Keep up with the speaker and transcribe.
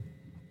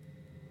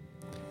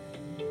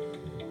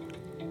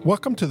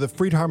Welcome to the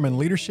Friedharman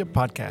Leadership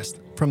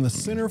Podcast from the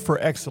Center for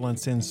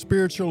Excellence in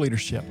Spiritual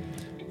Leadership,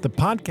 the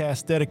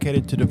podcast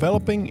dedicated to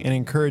developing and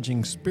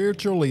encouraging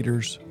spiritual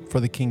leaders for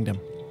the kingdom.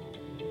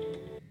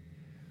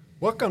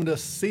 Welcome to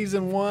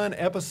Season 1,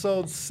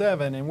 Episode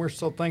 7, and we're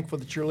so thankful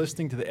that you're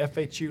listening to the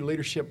FHU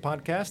Leadership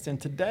Podcast. And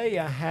today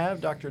I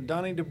have Dr.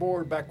 Donnie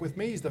Debord back with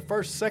me. He's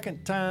the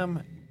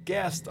second-time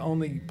guest on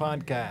the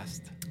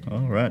podcast.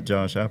 All right,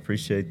 Josh, I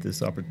appreciate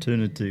this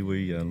opportunity.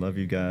 We love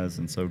you guys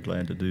and so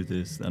glad to do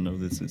this. I know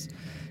this is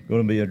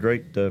going to be a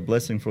great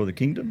blessing for the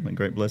kingdom and a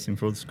great blessing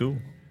for the school.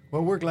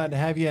 Well, we're glad to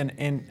have you,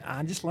 and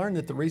I just learned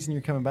that the reason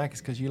you're coming back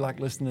is because you like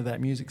listening to that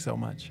music so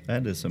much.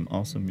 That is some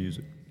awesome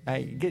music.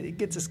 Hey, it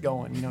gets us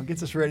going,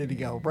 gets us ready to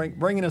go,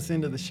 bringing us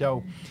into the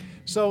show.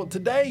 So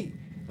today,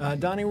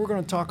 Donnie, we're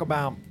going to talk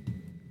about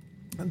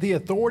the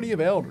authority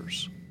of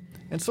elders.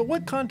 And so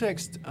what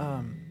context...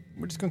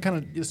 we're just going to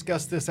kind of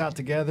discuss this out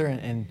together,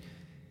 and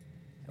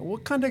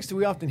what context do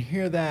we often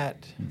hear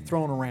that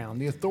thrown around,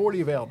 the authority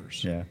of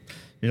elders? Yeah.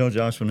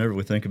 Josh, whenever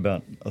we think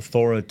about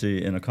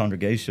authority in a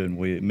congregation,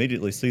 we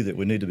immediately see that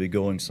we need to be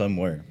going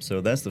somewhere.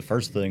 So that's the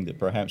first thing that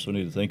perhaps we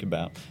need to think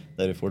about,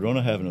 that if we're going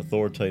to have an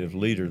authoritative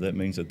leader, that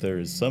means that there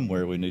is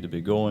somewhere we need to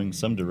be going,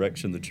 some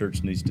direction the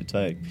church needs to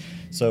take.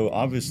 So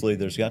obviously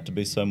there's got to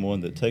be someone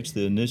that takes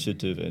the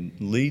initiative and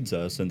leads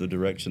us in the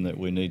direction that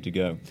we need to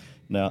go.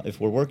 Now, if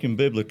we're working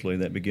biblically,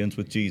 that begins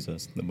with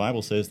Jesus. The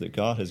Bible says that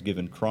God has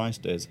given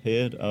Christ as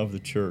head of the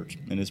church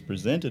and is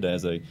presented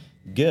as a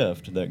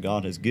gift that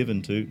God has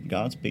given to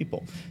God's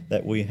people,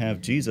 that we have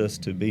Jesus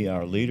to be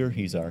our leader.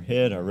 He's our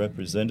head, our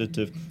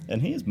representative,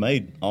 and He has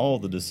made all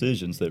the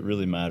decisions that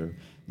really matter.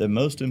 The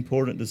most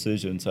important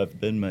decisions have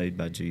been made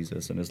by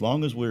Jesus, and as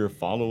long as we're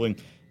following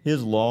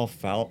His law,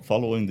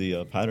 following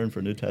the pattern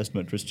for New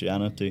Testament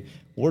Christianity,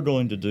 we're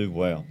going to do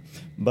well.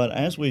 But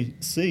as we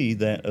see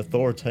that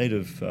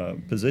authoritative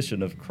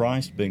position of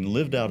Christ being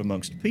lived out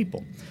amongst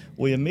people,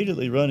 we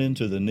immediately run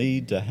into the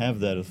need to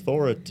have that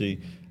authority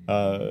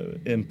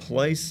in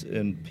place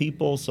in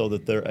people so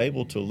that they're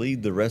able to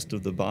lead the rest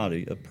of the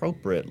body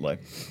appropriately.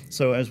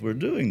 So as we're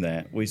doing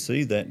that, we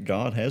see that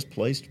God has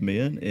placed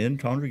men in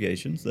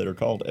congregations that are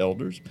called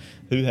elders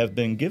who have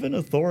been given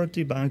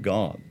authority by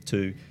God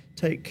to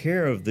take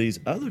care of these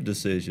other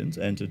decisions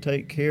and to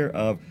take care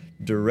of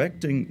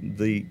directing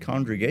the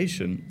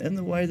congregation in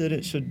the way that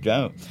it should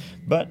go.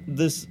 But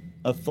this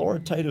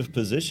authoritative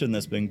position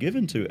that's been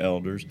given to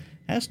elders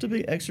has to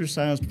be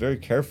exercised very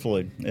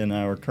carefully in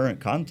our current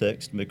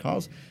context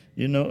because,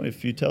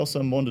 if you tell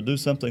someone to do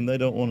something they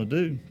don't want to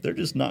do, they're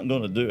just not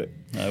going to do it.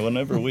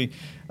 Whenever we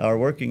are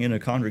working in a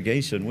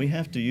congregation, we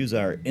have to use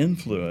our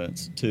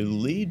influence to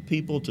lead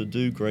people to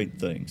do great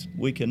things.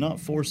 We cannot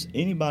force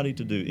anybody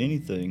to do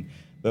anything,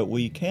 but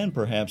we can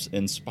perhaps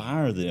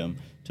inspire them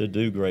to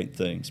do great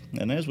things.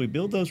 And as we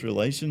build those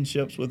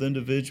relationships with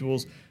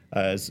individuals,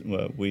 as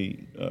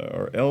we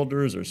are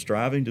elders or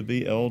striving to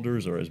be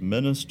elders or as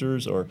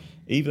ministers or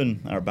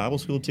even our Bible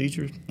school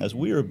teachers, as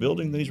we are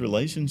building these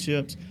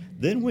relationships,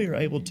 then we are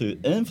able to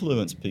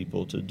influence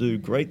people to do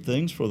great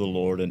things for the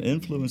Lord and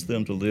influence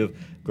them to live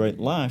great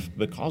life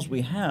because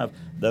we have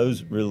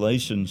those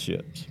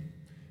relationships.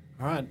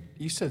 All right,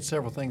 you said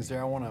several things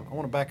there. I want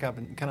to back up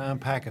and kind of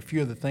unpack a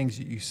few of the things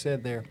that you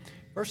said there.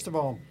 First of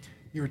all,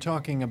 you were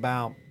talking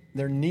about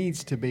there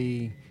needs to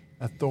be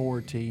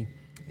authority,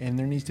 and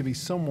there needs to be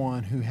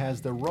someone who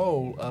has the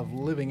role of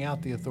living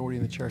out the authority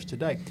in the church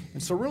today.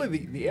 And so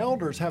really the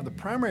elders have the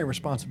primary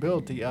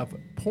responsibility of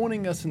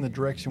pointing us in the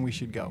direction we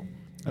should go.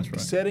 That's right.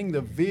 Setting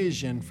the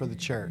vision for the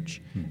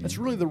church. Mm-hmm. That's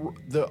really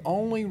the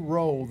only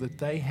role that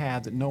they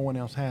have that no one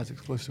else has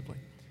exclusively.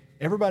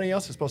 Everybody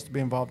else is supposed to be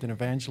involved in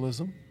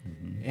evangelism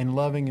and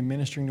loving and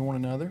ministering to one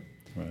another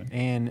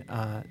and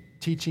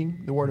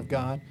teaching the Word of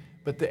God.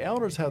 But the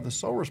elders have the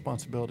sole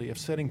responsibility of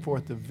setting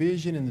forth the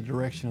vision and the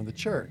direction of the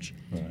church.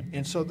 Right.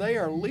 And so they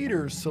are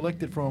leaders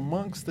selected from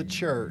amongst the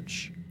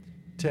church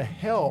to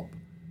help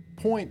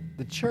point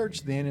the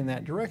church then in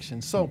that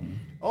direction. So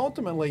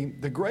ultimately,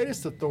 the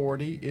greatest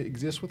authority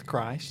exists with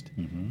Christ.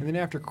 And then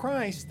after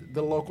Christ,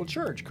 the local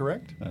church,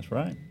 correct? That's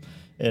right.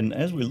 And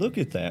as we look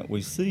at that,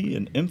 we see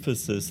an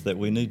emphasis that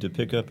we need to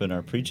pick up in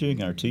our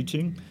preaching, our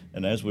teaching,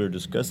 and as we're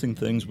discussing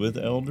things with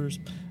elders,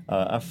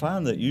 I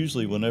find that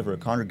usually whenever a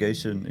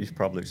congregation, you've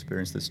probably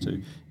experienced this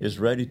too, is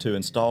ready to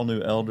install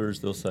new elders,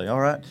 they'll say, all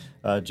right,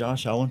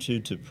 Josh, I want you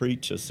to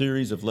preach a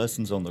series of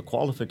lessons on the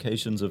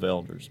qualifications of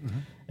elders.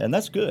 And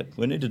that's good.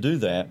 We need to do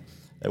that.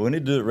 And we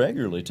need to do it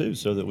regularly, too,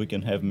 so that we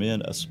can have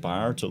men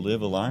aspire to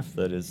live a life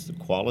that is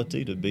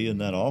quality to be in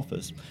that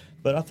office.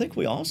 But I think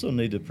we also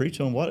need to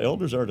preach on what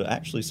elders are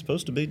actually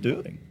supposed to be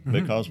doing,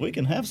 because we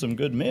can have some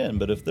good men,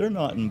 but if they're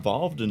not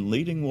involved in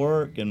leading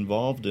work,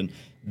 involved in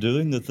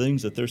doing the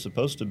things that they're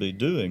supposed to be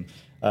doing,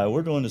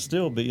 we're going to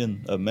still be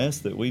in a mess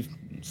that we've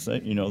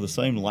the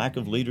same lack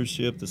of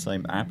leadership, the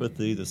same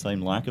apathy, the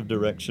same lack of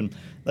direction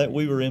that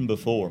we were in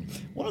before.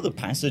 One of the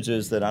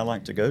passages that I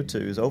like to go to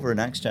is over in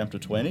Acts chapter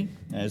 20,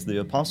 as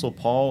the Apostle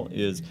Paul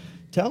is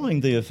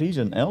telling the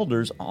Ephesian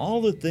elders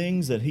all the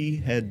things that he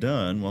had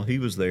done while he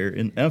was there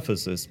in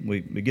Ephesus.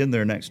 We begin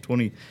there in Acts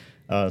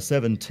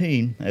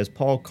 17 as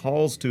Paul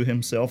calls to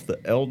himself the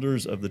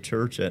elders of the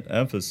church at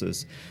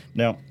Ephesus.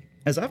 Now,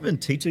 as I've been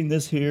teaching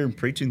this here and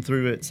preaching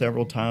through it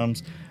several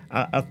times,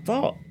 I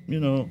thought,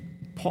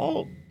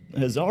 Paul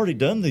has already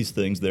done these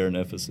things there in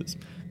Ephesus.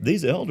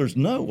 These elders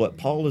know what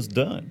Paul has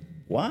done.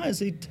 Why is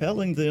he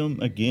telling them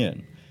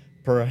again?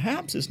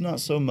 Perhaps it's not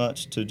so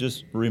much to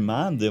just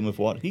remind them of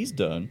what he's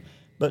done,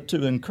 but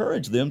to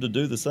encourage them to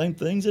do the same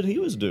things that he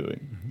was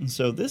doing. Mm-hmm.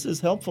 So this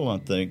is helpful, I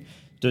think,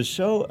 to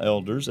show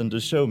elders and to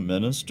show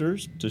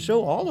ministers, to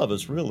show all of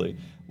us really,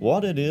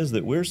 what it is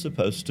that we're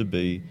supposed to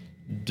be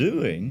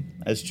doing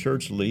as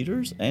church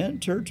leaders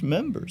and church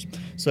members.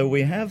 So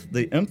we have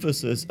the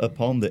emphasis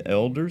upon the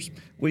elders.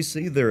 We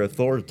see their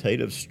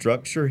authoritative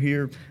structure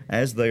here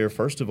as they are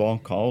first of all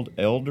called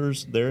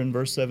elders there in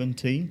verse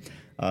 17.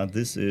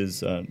 This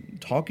is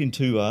talking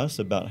to us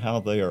about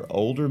how they are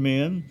older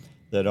men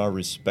that are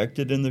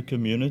respected in the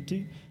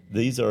community.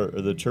 These are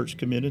the church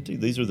community.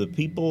 These are the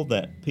people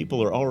that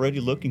people are already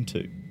looking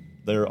to.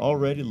 They're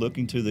already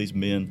looking to these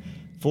men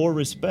for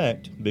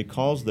respect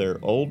because they're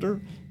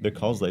older,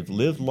 because they've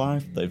lived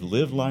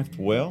life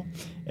well,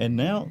 and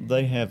now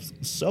they have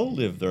so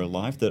lived their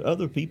life that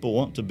other people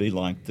want to be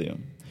like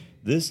them.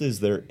 This is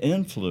their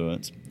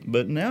influence,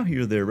 but now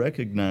here they're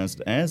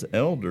recognized as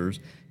elders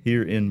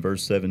here in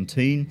verse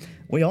 17.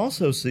 We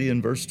also see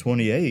in verse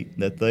 28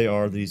 that they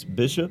are these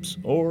bishops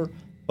or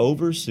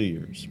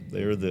overseers.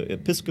 They're the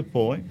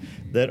episkopoi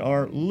that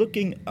are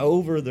looking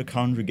over the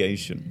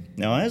congregation.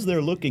 Now, as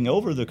they're looking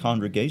over the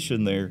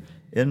congregation there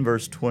in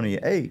verse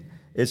 28,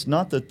 it's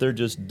not that they're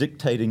just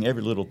dictating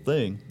every little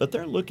thing, but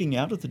they're looking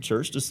out at the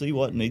church to see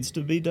what needs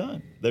to be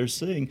done. They're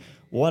seeing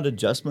what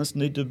adjustments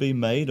need to be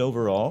made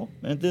overall,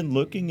 and then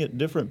looking at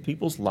different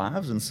people's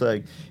lives and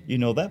saying,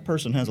 that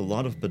person has a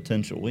lot of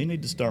potential. We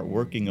need to start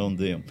working on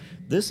them.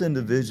 This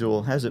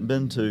individual hasn't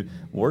been to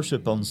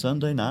worship on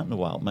Sunday night in a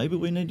while. Maybe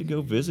we need to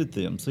go visit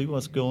them, see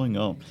what's going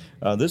on.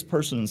 This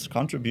person's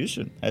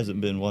contribution hasn't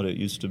been what it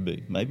used to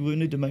be. Maybe we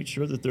need to make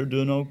sure that they're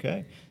doing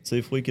okay, see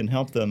if we can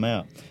help them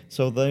out.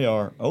 So they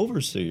are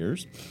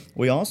overseers.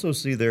 We also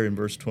see there in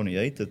verse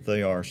 28 that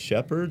they are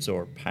shepherds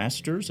or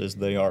pastors as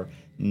they are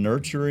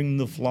nurturing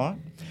the flock.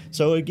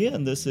 So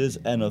again, this is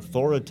an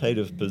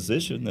authoritative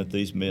position that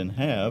these men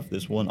have.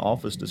 This one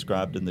office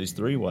described in these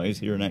three ways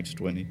here in Acts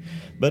 20.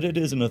 But it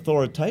is an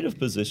authoritative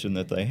position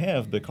that they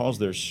have because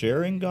they're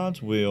sharing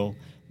God's will,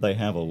 they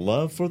have a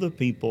love for the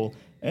people,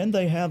 and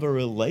they have a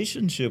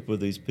relationship with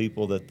these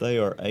people that they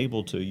are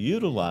able to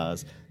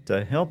utilize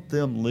to help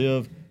them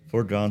live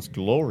for God's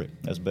glory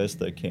as best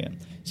they can.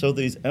 So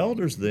these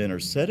elders then are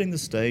setting the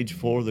stage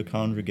for the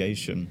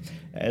congregation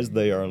as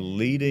they are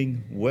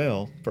leading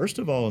well, first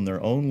of all in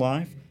their own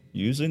life,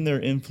 using their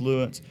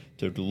influence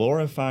to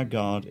glorify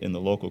God in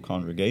the local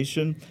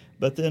congregation,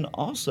 but then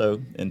also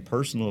in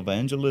personal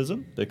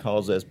evangelism,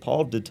 because as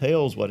Paul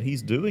details what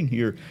he's doing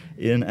here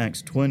in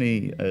Acts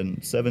 20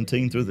 and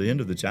 17 through the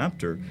end of the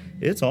chapter,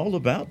 it's all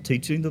about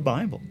teaching the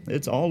Bible.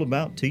 It's all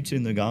about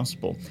teaching the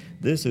gospel.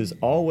 This has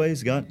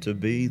always got to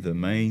be the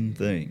main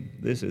thing.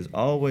 This has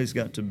always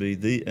got to be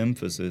the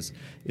emphasis,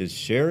 is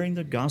sharing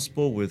the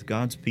gospel with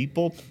God's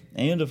people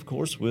and, of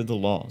course, with the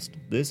lost.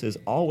 This has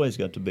always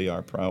got to be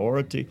our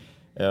priority.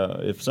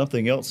 If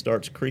something else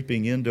starts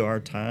creeping into our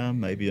time,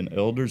 maybe in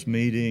elders'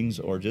 meetings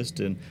or just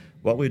in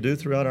what we do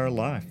throughout our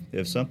life,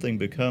 if something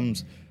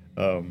becomes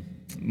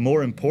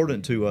more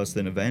important to us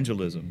than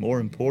evangelism, more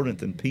important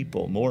than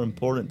people, more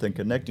important than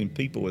connecting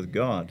people with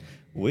God,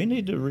 we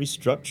need to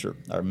restructure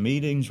our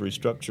meetings,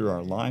 restructure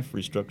our life,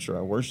 restructure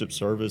our worship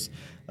service,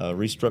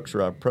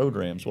 restructure our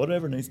programs,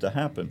 whatever needs to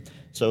happen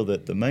so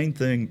that the main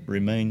thing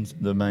remains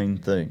the main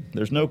thing.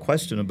 There's no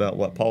question about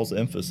what Paul's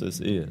emphasis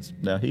is.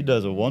 Now, he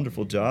does a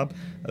wonderful job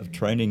of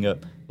training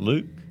up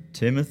Luke,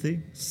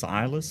 Timothy,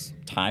 Silas,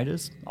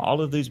 Titus. All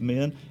of these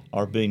men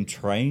are being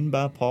trained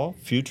by Paul,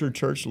 future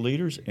church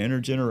leaders,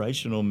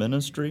 intergenerational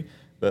ministry.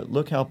 But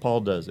look how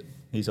Paul does it.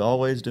 He's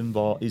always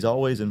involved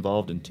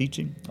in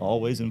teaching,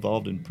 always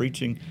involved in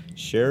preaching,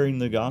 sharing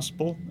the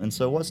gospel. And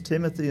so what's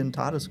Timothy and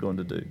Titus going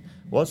to do?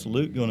 What's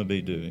Luke going to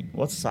be doing?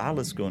 What's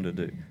Silas going to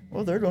do?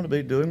 Well, they're going to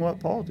be doing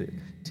what Paul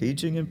did,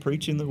 teaching and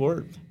preaching the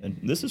word. And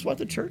this is what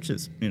the church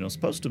is,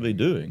 supposed to be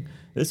doing.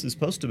 This is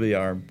supposed to be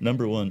our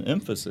number one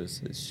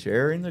emphasis, is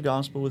sharing the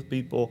gospel with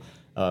people,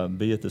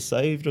 be it the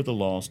saved or the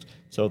lost,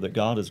 so that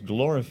God is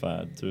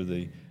glorified through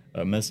the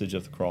message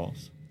of the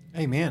cross.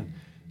 Amen.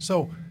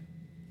 So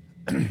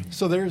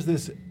there's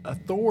this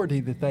authority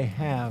that they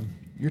have.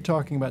 You're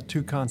talking about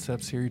two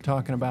concepts here. You're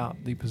talking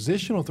about the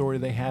positional authority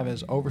they have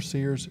as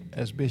overseers,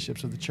 as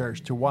bishops of the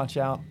church, to watch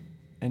out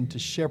and to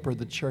shepherd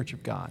the church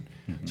of God.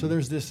 Mm-hmm. So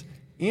there's this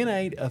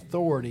innate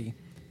authority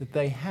that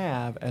they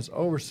have as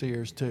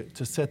overseers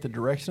to set the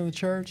direction of the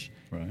church,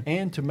 right,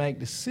 and to make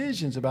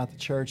decisions about the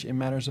church in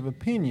matters of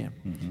opinion.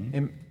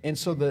 Mm-hmm. And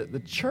so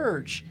the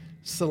church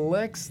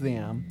selects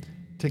them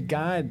to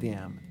guide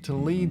them, to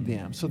lead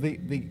them. So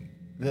the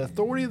the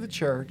authority of the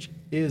church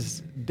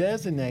is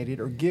designated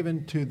or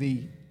given to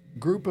the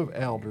group of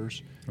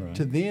elders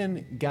to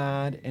then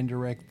guide and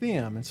direct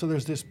them. And so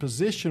there's this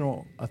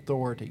positional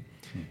authority.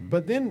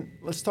 But then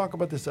let's talk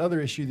about this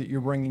other issue that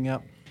you're bringing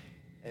up,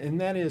 and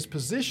that is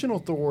positional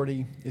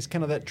authority is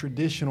kind of that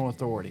traditional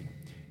authority.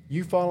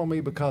 You follow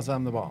me because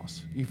I'm the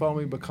boss. You follow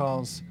me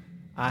because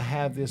I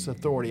have this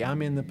authority.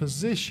 I'm in the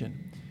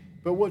position.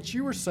 But what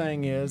you were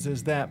saying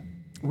is that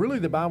really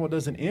the Bible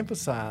doesn't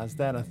emphasize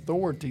that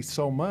authority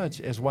so much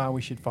as why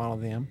we should follow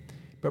them,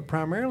 but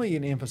primarily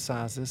it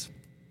emphasizes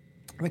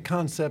the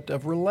concept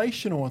of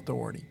relational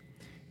authority.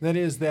 That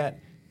is that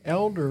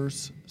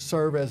elders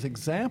serve as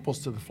examples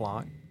to the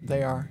flock.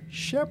 They are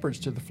shepherds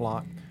to the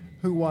flock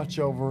who watch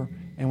over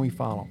and we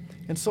follow.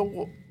 And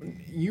so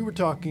you were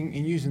talking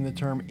and using the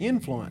term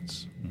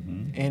influence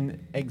and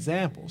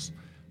examples.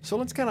 So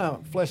let's kind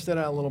of flesh that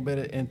out a little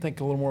bit and think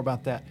a little more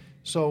about that.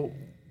 So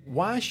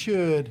why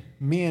should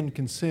men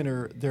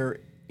consider their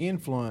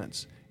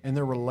influence and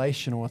their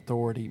relational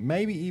authority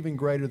maybe even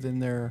greater than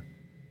their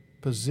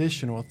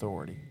positional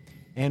authority?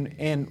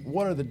 And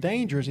what are the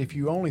dangers if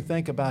you only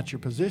think about your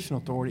positional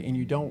authority and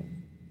you don't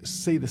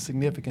see the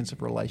significance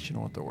of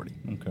relational authority?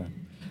 Okay.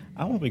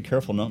 I want to be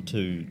careful not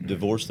to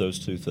divorce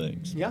those two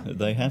things. Yeah.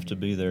 They have to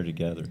be there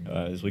together.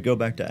 As we go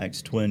back to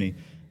Acts 20,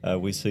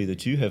 we see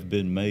that you have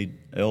been made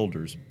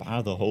elders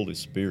by the Holy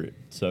Spirit,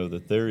 so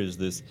that there is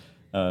this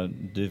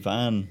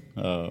divine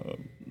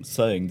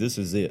saying, this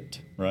is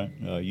it, right?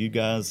 You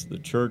guys, the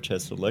church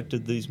has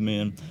selected these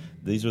men.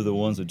 These are the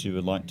ones that you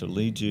would like to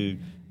lead you.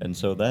 And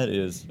so that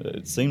is,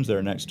 it seems there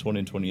in Acts 20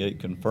 and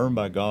 28, confirmed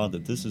by God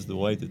that this is the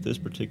way that this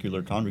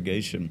particular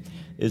congregation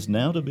is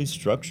now to be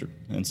structured.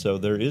 And so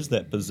there is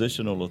that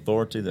positional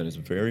authority that is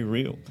very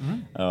real.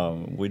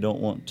 We don't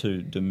want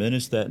to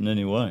diminish that in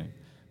any way.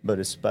 But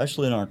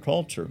especially in our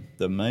culture,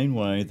 the main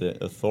way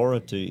that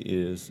authority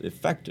is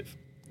effective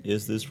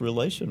is this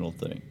relational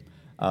thing.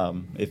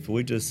 If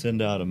we just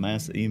send out a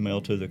mass email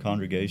to the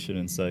congregation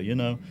and say,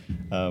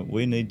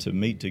 we need to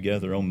meet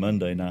together on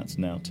Monday nights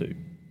now too.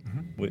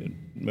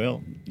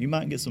 Well, you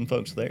might get some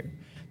folks there.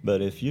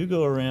 But if you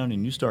go around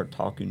and you start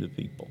talking to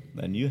people,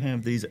 and you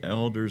have these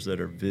elders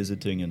that are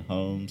visiting in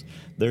homes,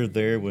 they're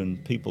there when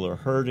people are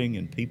hurting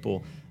and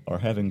people are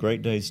having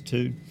great days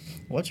too,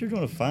 what you're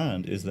going to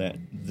find is that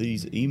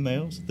these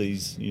emails,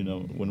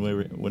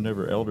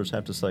 whenever elders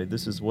have to say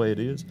this is the way it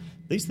is,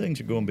 these things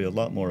are going to be a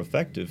lot more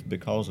effective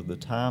because of the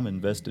time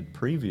invested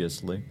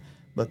previously.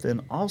 But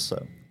then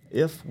also,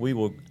 if we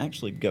will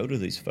actually go to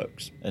these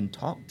folks and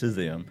talk to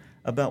them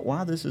about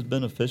why this is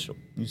beneficial.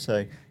 You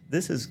say,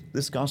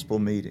 this gospel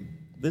meeting,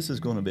 this is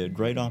going to be a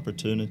great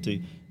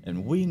opportunity,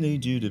 and we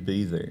need you to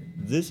be there.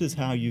 This is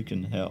how you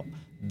can help.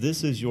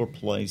 This is your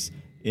place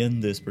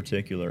in this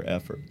particular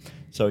effort.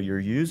 So you're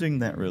using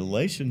that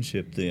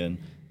relationship then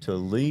to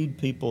lead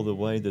people the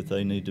way that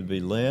they need to be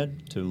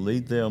led, to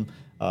lead them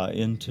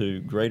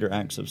into greater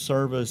acts of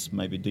service,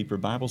 maybe deeper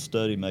Bible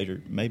study,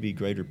 maybe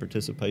greater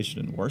participation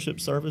in worship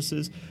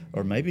services,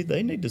 or maybe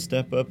they need to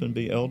step up and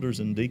be elders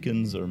and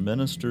deacons or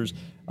ministers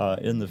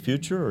in the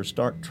future, or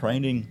start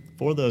training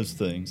for those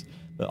things.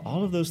 But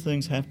all of those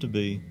things have to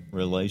be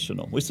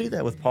relational. We see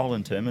that with Paul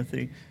and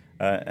Timothy,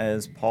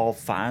 as Paul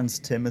finds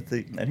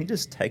Timothy, and he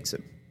just takes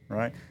him,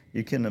 right?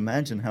 You can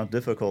imagine how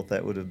difficult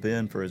that would have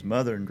been for his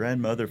mother and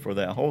grandmother, for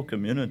that whole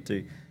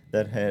community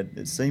that had,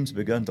 it seems,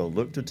 begun to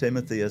look to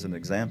Timothy as an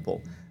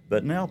example.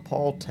 But now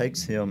Paul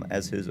takes him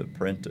as his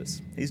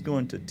apprentice. He's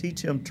going to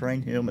teach him,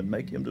 train him, and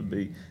make him to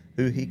be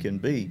who he can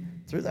be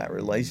through that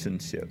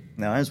relationship.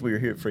 Now, as we are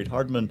here at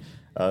Freed-Hardeman,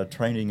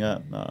 training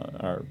up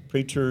our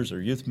preachers,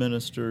 our youth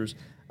ministers,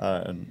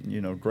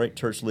 and great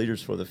church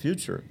leaders for the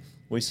future,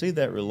 we see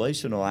that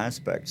relational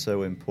aspect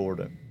so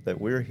important, that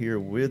we're here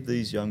with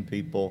these young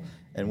people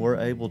and we're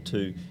able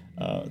to,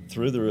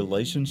 through the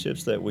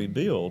relationships that we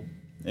build,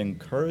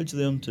 encourage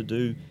them to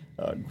do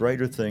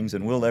greater things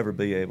than we'll ever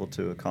be able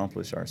to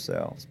accomplish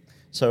ourselves.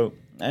 So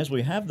as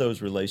we have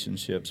those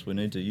relationships, we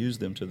need to use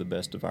them to the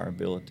best of our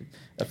ability.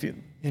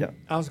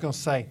 I was going to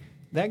say,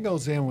 that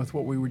goes in with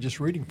what we were just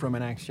reading from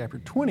in Acts chapter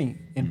 20,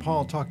 and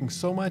Paul talking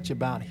so much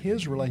about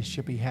his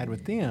relationship he had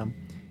with them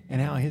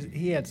and how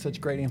he had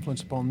such great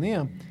influence upon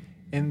them.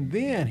 And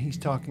then he's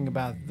talking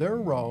about their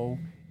role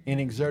in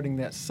exerting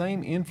that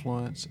same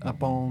influence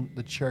upon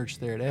the church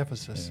there at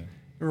Ephesus. Yeah.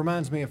 It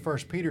reminds me of 1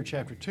 Peter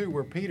chapter 2,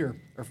 or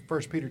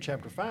 1 Peter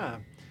chapter 5,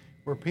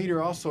 where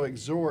Peter also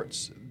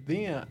exhorts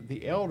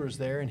the elders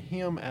there and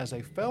him as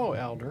a fellow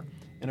elder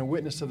and a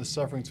witness of the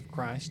sufferings of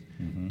Christ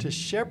to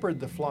shepherd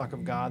the flock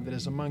of God that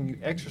is among you,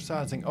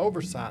 exercising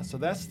oversight. So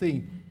that's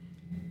the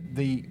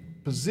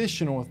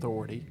positional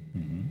authority,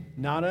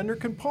 not under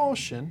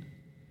compulsion.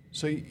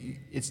 So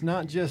it's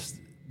not just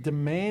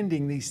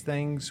demanding these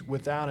things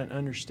without an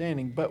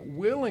understanding, but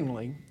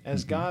willingly,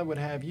 as God would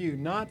have you,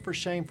 not for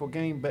shameful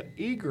gain, but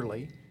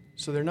eagerly.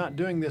 So they're not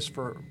doing this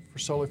for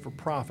solely for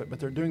profit, but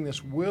they're doing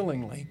this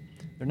willingly.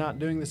 They're not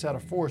doing this out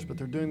of force, but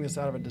they're doing this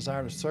out of a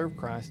desire to serve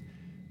Christ,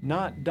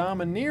 not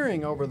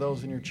domineering over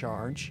those in your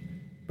charge,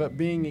 but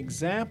being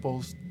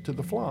examples to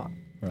the flock.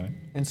 Right.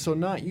 And so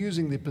not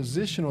using the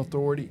positional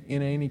authority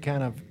in any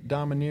kind of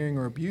domineering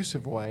or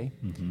abusive way,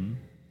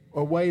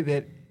 a way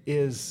that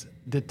is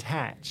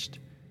detached,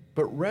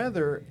 but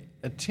rather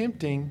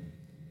attempting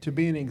to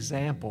be an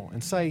example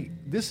and say,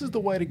 this is the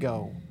way to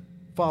go,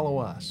 follow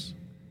us.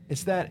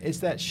 It's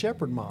that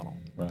shepherd model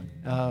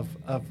of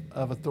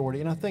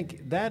authority. And I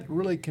think that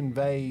really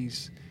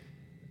conveys,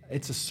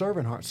 it's a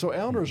servant heart. So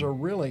elders are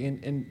really,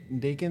 and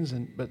deacons,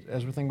 but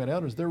as we think about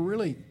elders, they're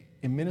really,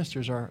 and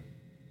ministers are,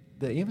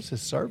 the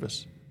emphasis is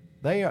service.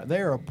 They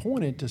are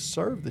appointed to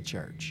serve the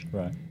church,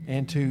 right,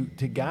 and to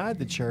guide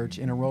the church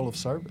in a role of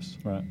service.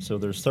 Right. So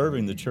they're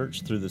serving the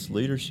church through this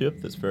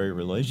leadership that's very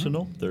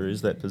relational. There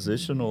is that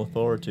positional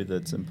authority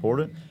that's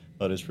important,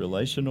 but it's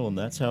relational, and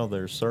that's how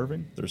they're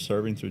serving. They're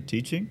serving through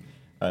teaching,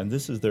 and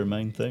this is their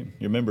main thing.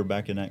 You remember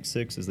back in Acts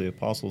 6, as the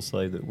apostles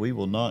say, that we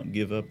will not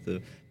give up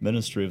the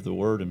ministry of the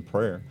word and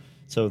prayer.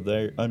 So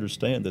they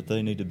understand that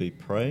they need to be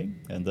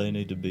praying, and they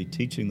need to be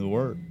teaching the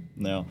word.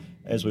 Now,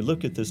 as we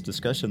look at this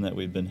discussion that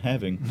we've been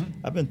having,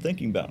 I've been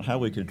thinking about how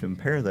we could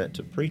compare that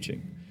to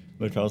preaching.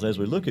 Because as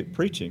we look at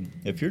preaching,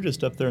 if you're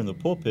just up there in the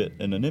pulpit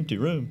in an empty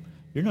room,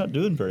 you're not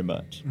doing very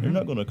much. You're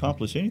not going to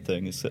accomplish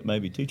anything except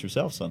maybe teach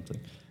yourself something.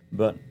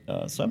 But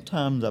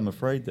sometimes I'm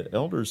afraid that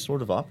elders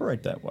sort of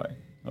operate that way.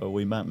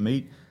 We might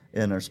meet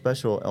in our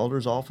special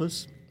elders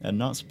office and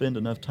not spend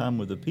enough time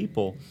with the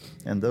people,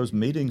 and those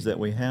meetings that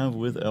we have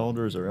with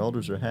elders or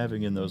elders are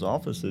having in those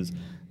offices,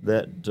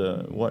 that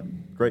what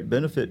great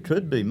benefit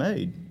could be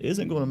made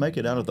isn't going to make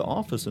it out of the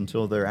office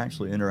until they're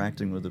actually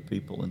interacting with the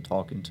people and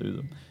talking to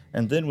them.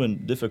 And then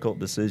when difficult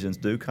decisions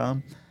do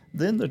come,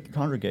 then the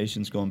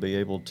congregation's going to be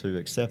able to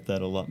accept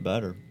that a lot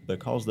better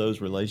because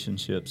those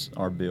relationships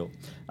are built.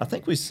 I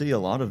think we see a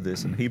lot of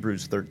this in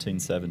Hebrews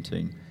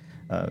 13:17.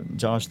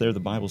 Josh, there the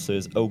Bible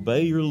says,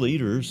 obey your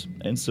leaders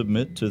and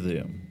submit to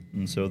them.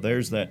 And so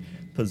there's that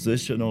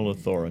positional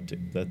authority,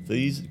 that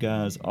these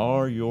guys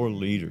are your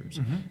leaders.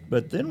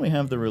 But then we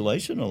have the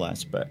relational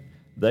aspect.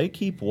 They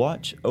keep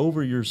watch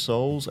over your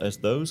souls as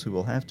those who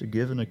will have to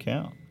give an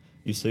account.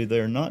 You see,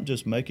 they're not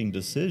just making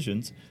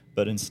decisions,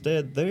 but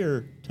instead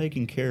they're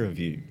taking care of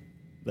you.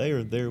 They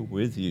are there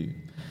with you.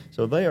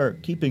 So they are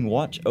keeping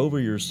watch over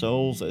your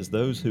souls as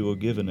those who will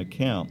give an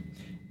account.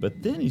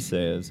 But then he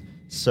says,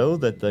 so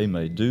that they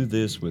may do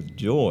this with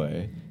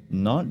joy,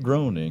 not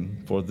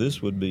groaning, for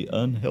this would be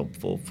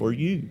unhelpful for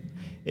you.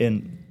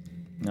 In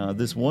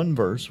this one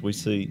verse, we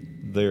see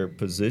their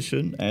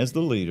position as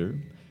the leader.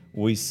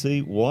 We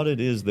see what it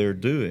is they're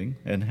doing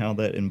and how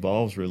that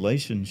involves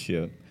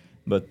relationship.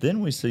 But then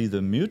we see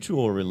the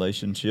mutual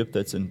relationship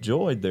that's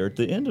enjoyed there at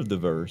the end of the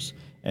verse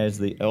as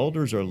the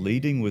elders are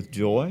leading with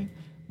joy.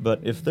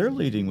 But if they're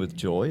leading with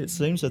joy, it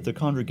seems that the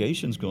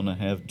congregation's going to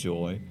have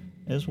joy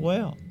as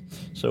well.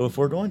 So if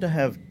we're going to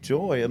have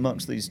joy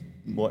amongst these,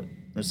 what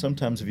are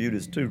sometimes viewed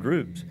as two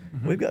groups,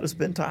 we've got to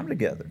spend time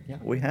together. Yeah.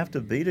 We have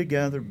to be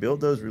together, build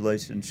those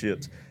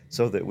relationships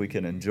so that we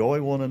can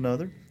enjoy one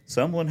another.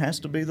 Someone has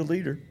to be the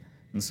leader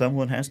and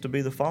someone has to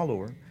be the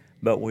follower,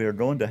 but we are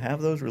going to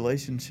have those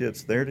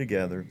relationships there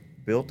together,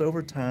 built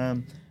over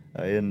time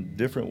in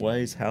different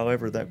ways.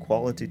 However that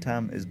quality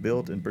time is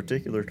built in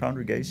particular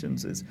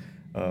congregations is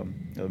a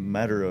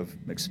matter of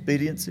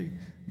expediency.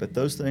 But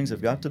those things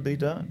have got to be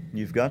done.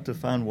 You've got to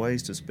find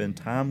ways to spend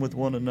time with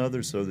one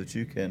another so that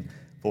you can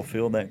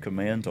fulfill that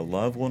command to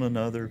love one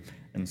another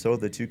and so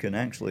that you can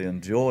actually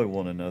enjoy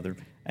one another.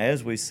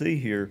 As we see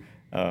here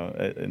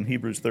in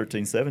Hebrews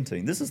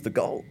 13:17, this is the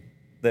goal,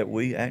 that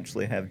we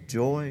actually have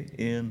joy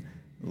in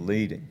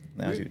leading.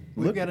 Now,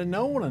 We've got to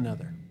know one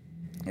another.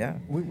 Yeah.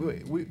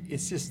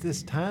 It's just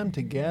this time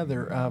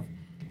together of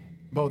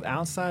both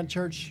outside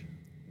church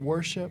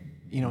worship,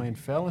 in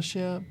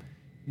fellowship,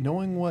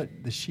 knowing what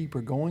the sheep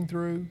are going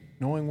through,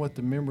 knowing what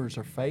the members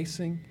are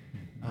facing,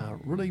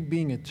 really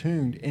being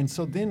attuned. And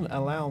so then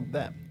allow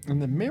that. And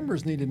the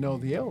members need to know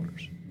the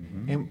elders.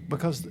 And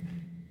because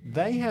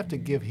they have to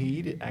give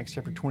heed, Acts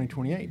chapter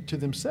 20:28, to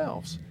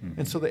themselves.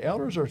 And so the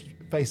elders are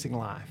facing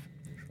life.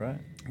 That's right.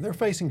 They're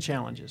facing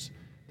challenges.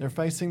 They're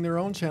facing their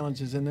own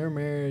challenges in their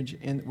marriage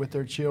and with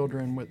their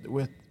children,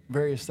 with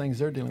various things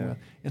they're dealing with.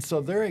 And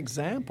so their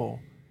example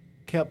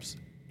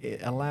it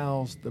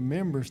allows the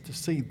members to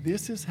see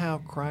this is how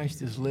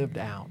Christ is lived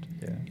out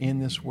in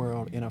this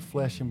world in a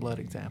flesh and blood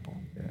example.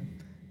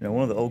 Yeah.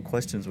 One of the old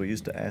questions we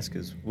used to ask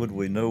is, would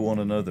we know one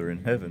another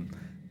in heaven?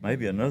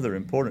 Maybe another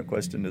important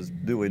question is,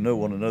 do we know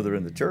one another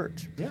in the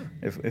church? Yeah.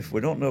 If we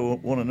don't know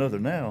one another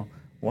now,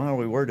 why are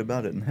we worried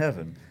about it in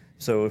heaven?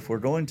 So if we're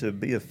going to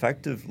be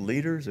effective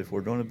leaders, if we're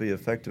going to be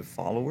effective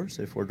followers,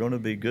 if we're going to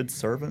be good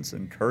servants,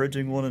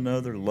 encouraging one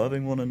another,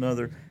 loving one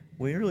another,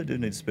 we really do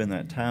need to spend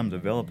that time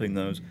developing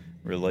those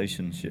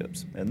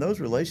relationships. And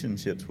those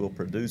relationships will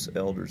produce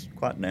elders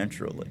quite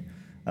naturally.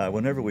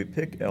 Whenever we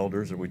pick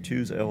elders or we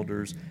choose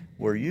elders,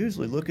 we're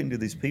usually looking to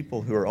these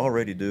people who are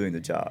already doing the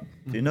job.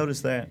 Do you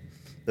notice that?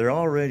 They're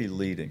already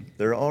leading.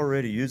 They're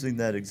already using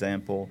that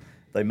example.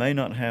 They may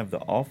not have the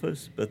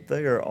office, but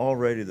they are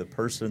already the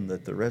person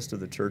that the rest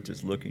of the church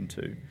is looking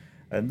to.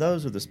 And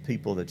those are the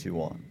people that you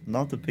want,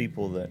 not the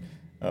people that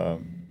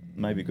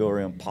maybe go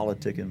around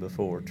politicking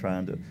before,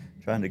 trying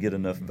to get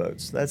enough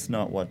votes. That's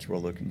not what we're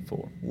looking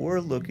for.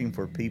 We're looking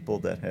for people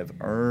that have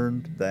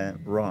earned that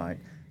right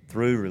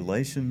through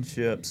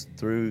relationships,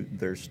 through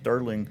their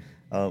sterling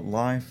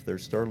life, their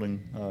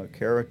sterling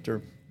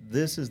character.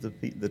 This is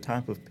the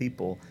type of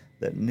people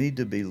that need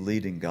to be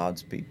leading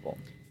God's people.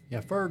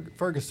 Yeah,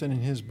 Ferguson in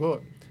his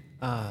book,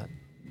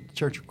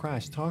 Church of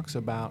Christ, talks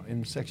about,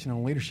 in the section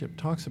on leadership,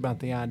 talks about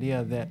the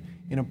idea that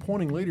in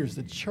appointing leaders,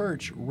 the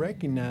church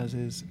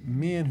recognizes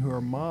men who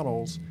are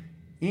models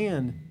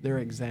in their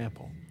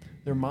example.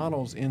 They're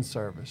models in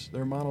service.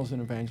 They're models in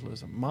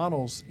evangelism,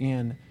 models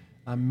in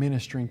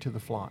ministering to the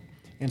flock.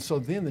 And so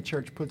then the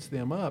church puts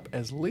them up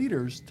as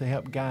leaders to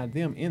help guide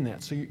them in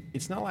that. So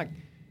it's not like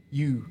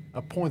you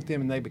appoint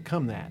them and they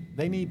become that.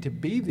 They need to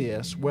be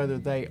this whether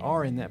they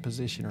are in that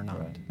position or not.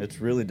 Right.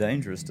 It's really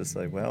dangerous to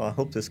say, well, I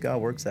hope this guy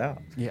works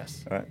out.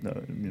 Yes. All right.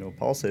 No,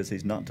 Paul says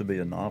he's not to be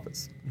a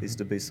novice. He's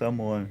to be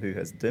someone who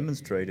has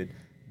demonstrated,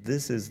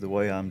 this is the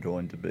way I'm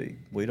going to be.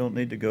 We don't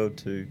need to go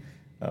to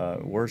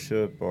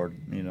worship or,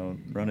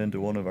 run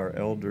into one of our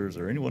elders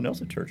or anyone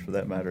else at church for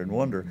that matter and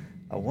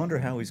I wonder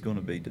how he's going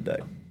to be today.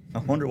 I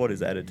wonder what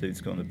his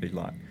attitude's going to be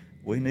like.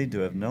 We need to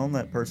have known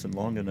that person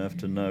long enough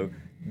to know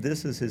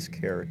this is his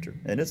character,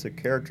 and it's a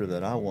character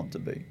that I want to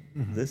be.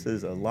 This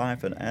is a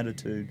life, an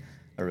attitude,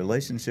 a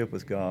relationship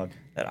with God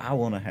that I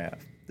want to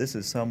have. This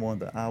is someone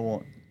that I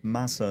want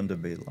my son to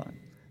be like.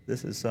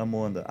 This is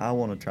someone that I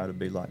want to try to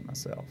be like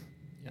myself.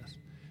 Yes.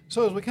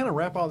 So as we kind of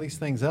wrap all these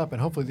things up,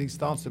 and hopefully these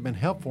thoughts have been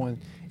helpful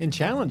and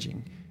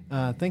challenging,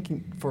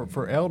 thinking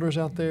for elders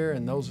out there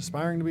and those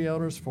aspiring to be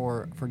elders,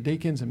 for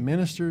deacons and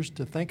ministers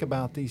to think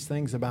about these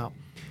things about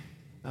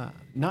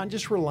not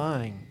just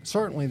relying,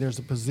 certainly there's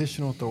a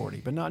positional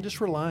authority, but not just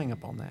relying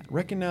upon that.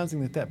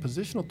 Recognizing that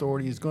positional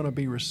authority is going to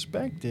be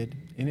respected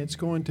and it's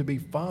going to be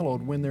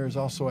followed when there's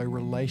also a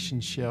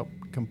relationship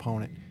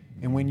component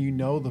and when you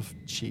know the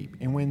sheep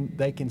and when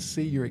they can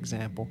see your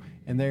example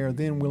and they are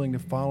then willing to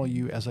follow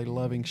you as a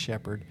loving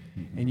shepherd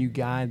and you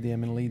guide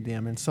them and lead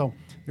them. And so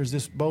there's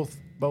this both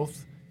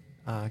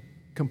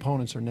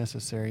components are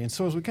necessary. And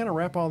so as we kind of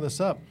wrap all this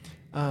up,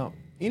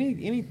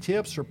 any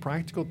tips or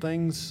practical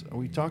things?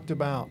 We talked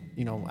about,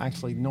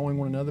 actually knowing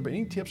one another, but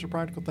any tips or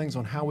practical things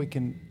on how we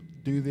can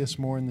do this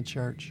more in the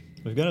church?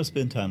 We've got to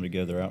spend time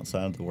together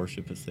outside the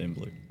worship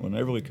assembly.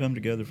 Whenever we come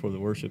together for the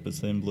worship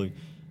assembly,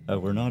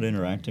 we're not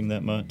interacting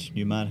that much.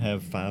 You might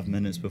have 5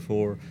 minutes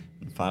before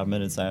and 5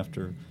 minutes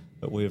after,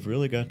 but we have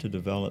really got to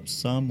develop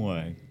some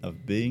way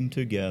of being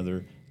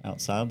together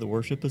outside the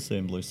worship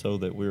assembly so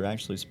that we're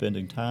actually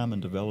spending time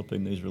and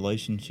developing these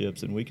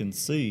relationships and we can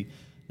see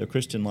the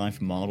Christian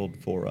life modeled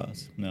for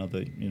us. Now,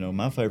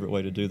 my favorite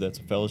way to do that's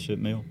a fellowship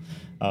meal,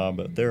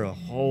 but there are a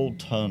whole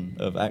ton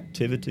of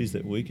activities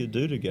that we could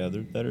do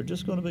together that are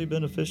just going to be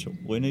beneficial.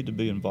 We need to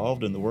be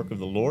involved in the work of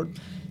the Lord,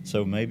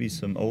 so maybe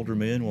some older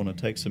men want to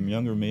take some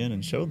younger men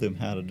and show them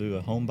how to do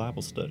a home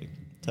Bible study.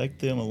 Take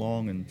them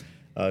along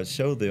and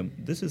show them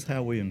this is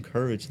how we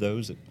encourage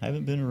those that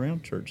haven't been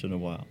around church in a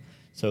while.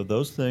 So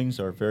those things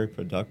are very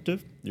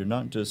productive. You're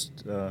not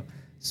just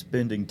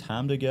spending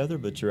time together,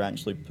 but you're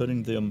actually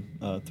putting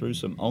them through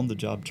some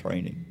on-the-job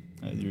training.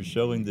 You're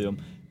showing them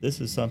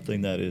this is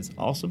something that is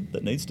awesome,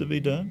 that needs to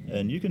be done,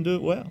 and you can do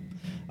it well.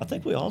 I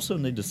think we also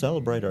need to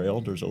celebrate our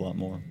elders a lot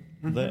more.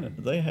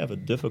 They have a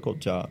difficult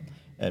job,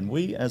 and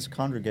we as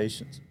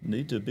congregations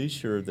need to be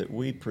sure that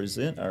we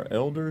present our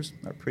elders,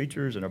 our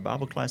preachers, and our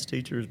Bible class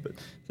teachers, but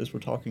since we're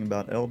talking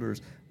about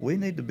elders, we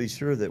need to be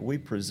sure that we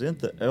present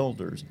the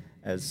elders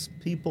as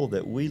people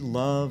that we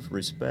love,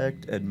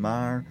 respect,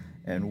 admire,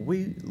 and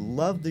we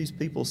love these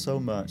people so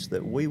much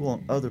that we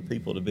want other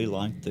people to be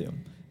like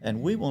them. And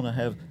we want to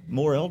have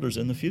more elders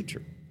in the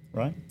future,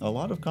 right? A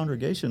lot of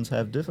congregations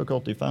have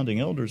difficulty finding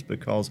elders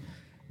because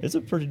it's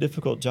a pretty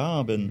difficult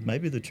job, and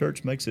maybe the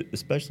church makes it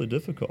especially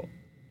difficult.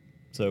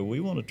 So we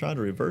want to try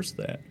to reverse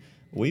that.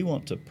 We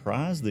want to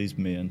prize these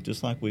men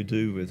just like we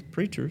do with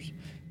preachers.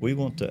 We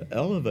want to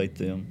elevate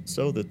them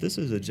so that this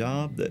is a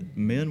job that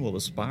men will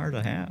aspire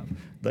to have.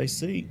 They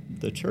see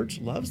the church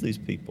loves these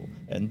people,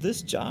 and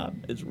this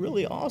job is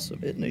really awesome.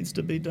 It needs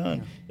to be done.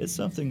 Yeah. It's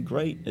something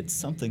great. It's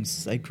something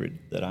sacred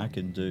that I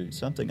can do,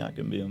 something I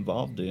can be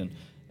involved in.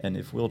 And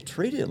if we'll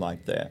treat it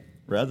like that,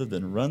 rather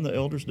than run the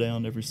elders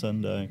down every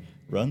Sunday,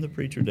 run the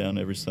preacher down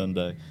every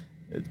Sunday,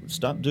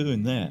 stop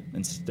doing that.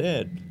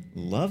 Instead,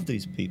 love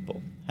these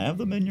people. Have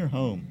them in your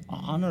home.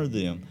 Honor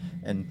them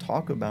and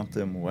talk about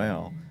them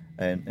well.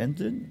 And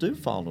then do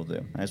follow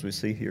them, as we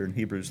see here in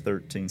Hebrews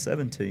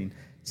 13:17,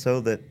 so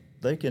that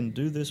they can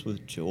do this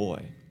with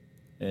joy.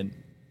 And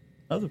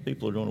other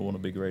people are going to want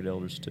to be great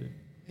elders too.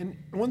 And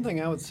one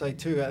thing I would say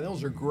too,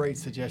 those are great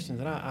suggestions,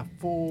 and I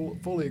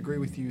fully agree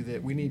with you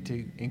that we need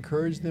to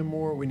encourage them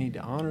more, we need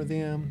to honor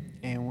them,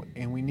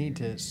 and we need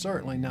to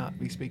certainly not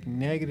be speaking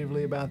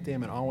negatively about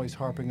them and always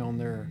harping on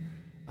their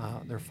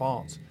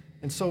faults.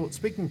 And so,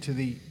 speaking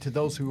to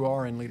those who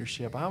are in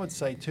leadership, I would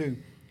say too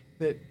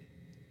that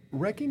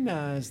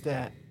recognize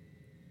that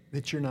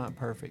you're not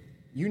perfect.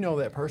 You know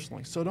that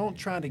personally. So don't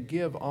try to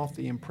give off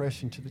the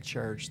impression to the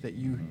church that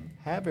you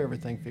have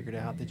everything figured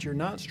out, that you're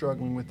not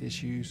struggling with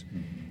issues,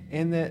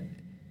 and that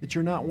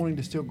you're not wanting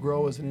to still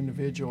grow as an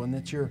individual,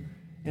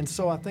 and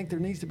so I think there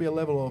needs to be a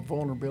level of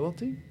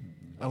vulnerability,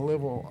 a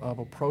level of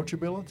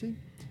approachability,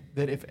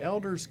 that if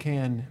elders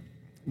can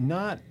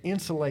not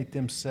insulate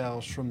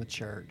themselves from the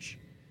church,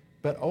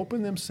 but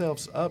open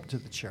themselves up to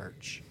the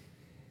church,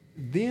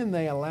 then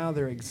they allow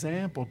their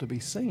example to be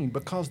seen,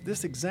 because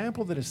this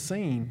example that is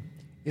seen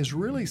is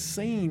really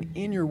seen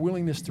in your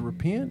willingness to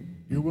repent,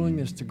 your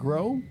willingness to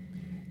grow,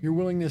 your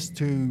willingness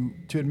to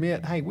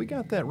admit, hey, we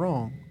got that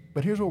wrong,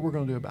 but here's what we're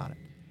going to do about it.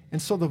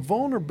 And so the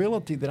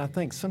vulnerability that I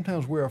think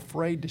sometimes we're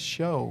afraid to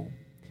show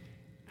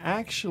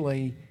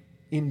actually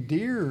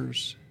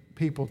endears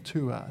people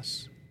to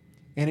us,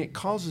 and it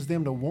causes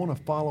them to want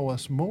to follow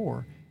us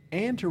more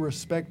and to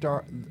respect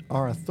our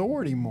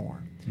authority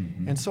more.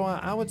 Mm-hmm. And so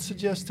I would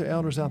suggest to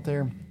elders out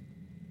there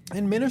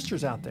and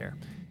ministers out there,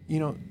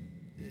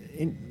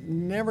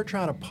 never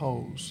try to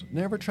pose,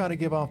 never try to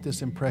give off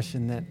this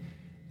impression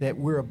that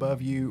we're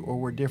above you or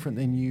we're different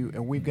than you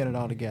and we've got it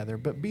all together,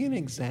 but be an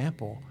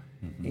example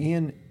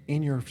in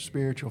your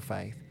spiritual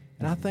faith.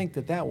 And I think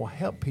that will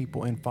help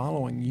people in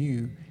following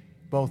you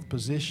both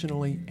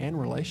positionally and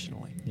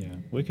relationally. Yeah,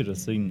 we could have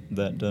seen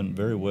that done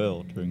very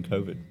well during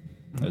COVID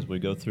as we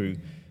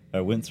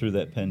went through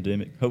that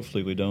pandemic.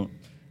 Hopefully we don't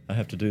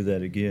have to do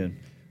that again.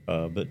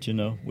 But,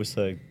 we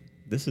say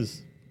this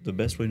is the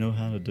best we know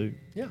how to do.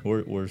 Yeah.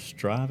 We're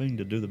striving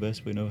to do the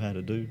best we know how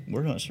to do.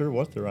 We're not sure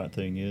what the right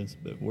thing is,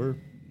 but we're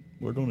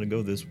going to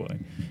go this way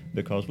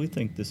because we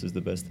think this is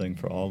the best thing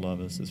for all of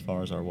us as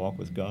far as our walk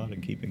with God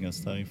and keeping us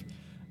safe.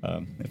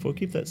 If we'll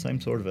keep that same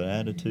sort of an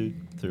attitude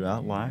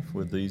throughout life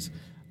with these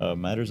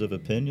matters of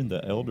opinion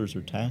that elders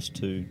are tasked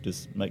to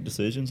make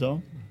decisions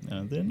on,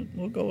 then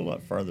we'll go a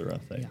lot further, I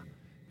think. Yeah.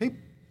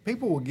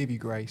 People will give you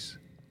grace.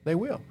 They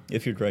will.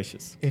 If you're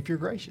gracious. If you're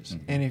gracious.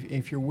 Mm-hmm. And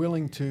if you're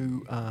willing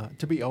to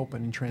be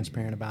open and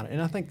transparent about it.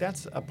 And I think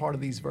that's a part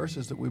of these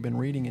verses that we've been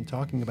reading and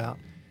talking about,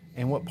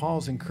 and what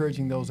Paul's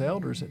encouraging those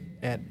elders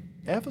at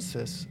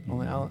Ephesus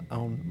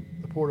on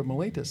the port of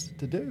Miletus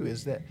to do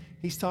is that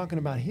he's talking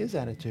about his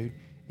attitude,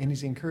 and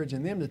he's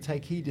encouraging them to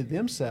take heed to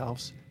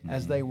themselves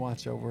as they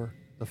watch over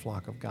the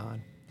flock of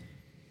God.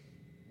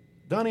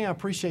 Donnie, I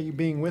appreciate you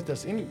being with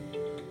us.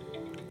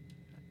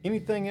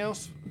 Anything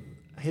else?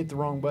 I hit the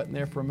wrong button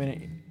there for a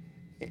minute.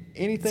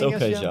 Anything else?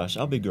 It's okay, Josh.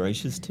 I'll be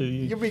gracious to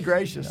you. You'll be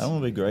gracious. I'm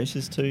going to be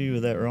gracious to you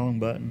with that wrong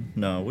button.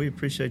 No, we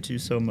appreciate you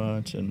so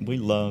much, and we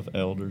love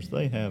elders.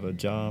 They have a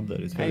job that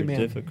is very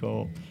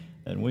difficult,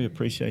 and we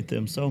appreciate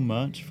them so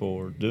much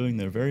for doing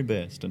their very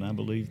best. And I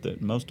believe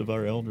that most of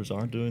our elders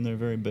are doing their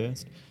very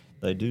best.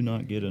 They do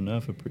not get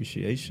enough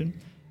appreciation,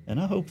 and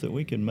I hope that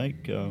we can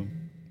make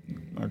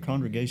our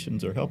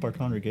congregations or help our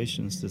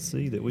congregations to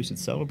see that we should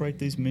celebrate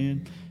these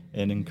men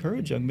and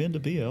encourage young men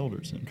to be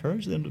elders,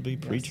 encourage them to be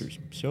preachers,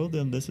 show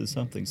them this is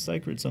something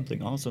sacred,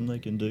 something awesome they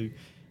can do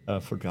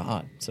for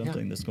God,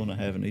 something that's going to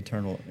have an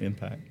eternal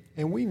impact.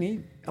 And we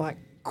need, like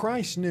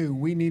Christ knew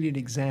we needed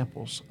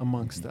examples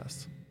amongst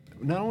us.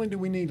 Not only do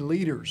we need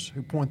leaders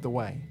who point the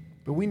way,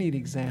 but we need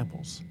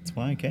examples. That's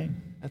why he came.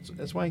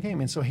 That's why he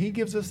came. And so he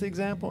gives us the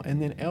example,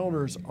 and then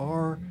elders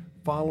are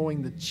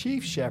following the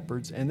chief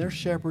shepherds, and they're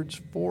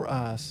shepherds for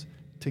us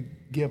to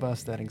give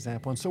us that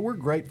example. And so we're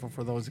grateful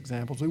for those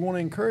examples. We want to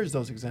encourage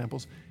those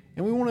examples,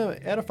 and we want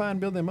to edify and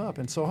build them up.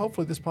 And so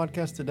hopefully this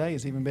podcast today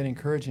has even been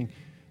encouraging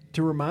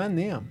to remind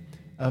them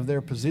of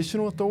their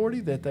positional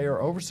authority, that they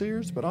are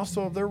overseers, but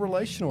also of their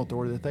relational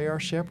authority, that they are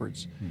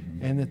shepherds,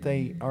 and that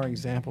they are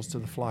examples to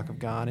the flock of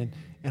God.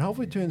 And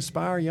hopefully to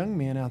inspire young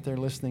men out there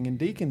listening and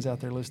deacons out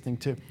there listening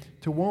to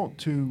want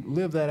to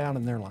live that out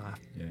in their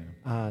life,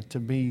 to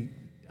be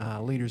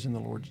leaders in the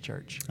Lord's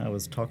church. I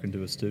was talking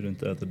to a student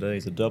the other day.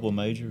 He's a double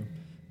major,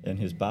 and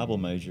his Bible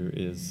major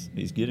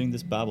he's getting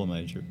this Bible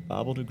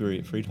degree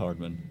at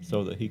Freed-Hardeman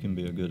so that he can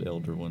be a good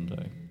elder one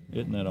day.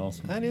 Isn't that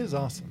awesome? That is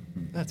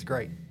awesome. That's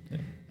great. Yeah.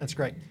 That's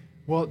great.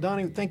 Well,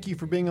 Donnie, thank you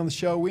for being on the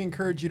show. We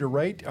encourage you to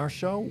rate our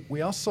show.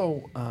 We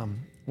also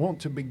want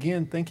to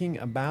begin thinking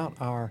about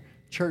our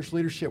church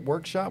leadership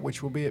workshop,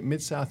 which will be at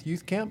Mid-South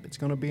Youth Camp. It's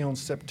going to be on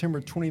September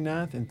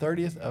 29th and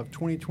 30th of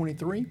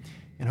 2023.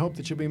 And hope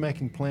that you'll be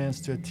making plans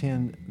to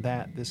attend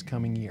that this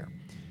coming year.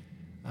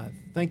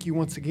 Thank you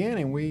once again,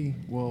 and we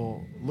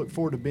will look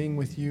forward to being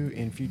with you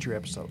in future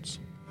episodes.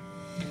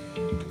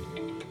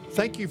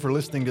 Thank you for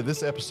listening to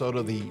this episode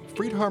of the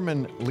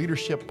Freed-Hardeman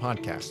Leadership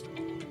Podcast.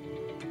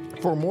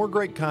 For more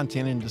great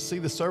content and to see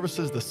the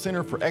services the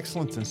Center for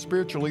Excellence in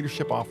Spiritual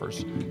Leadership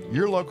offers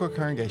your local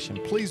congregation,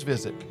 please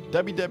visit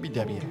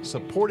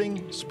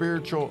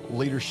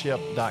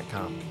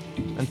www.supportingspiritualleadership.com.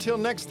 Until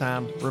next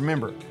time,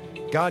 remember,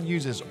 God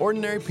uses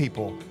ordinary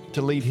people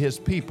to lead His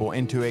people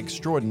into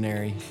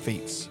extraordinary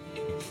feats.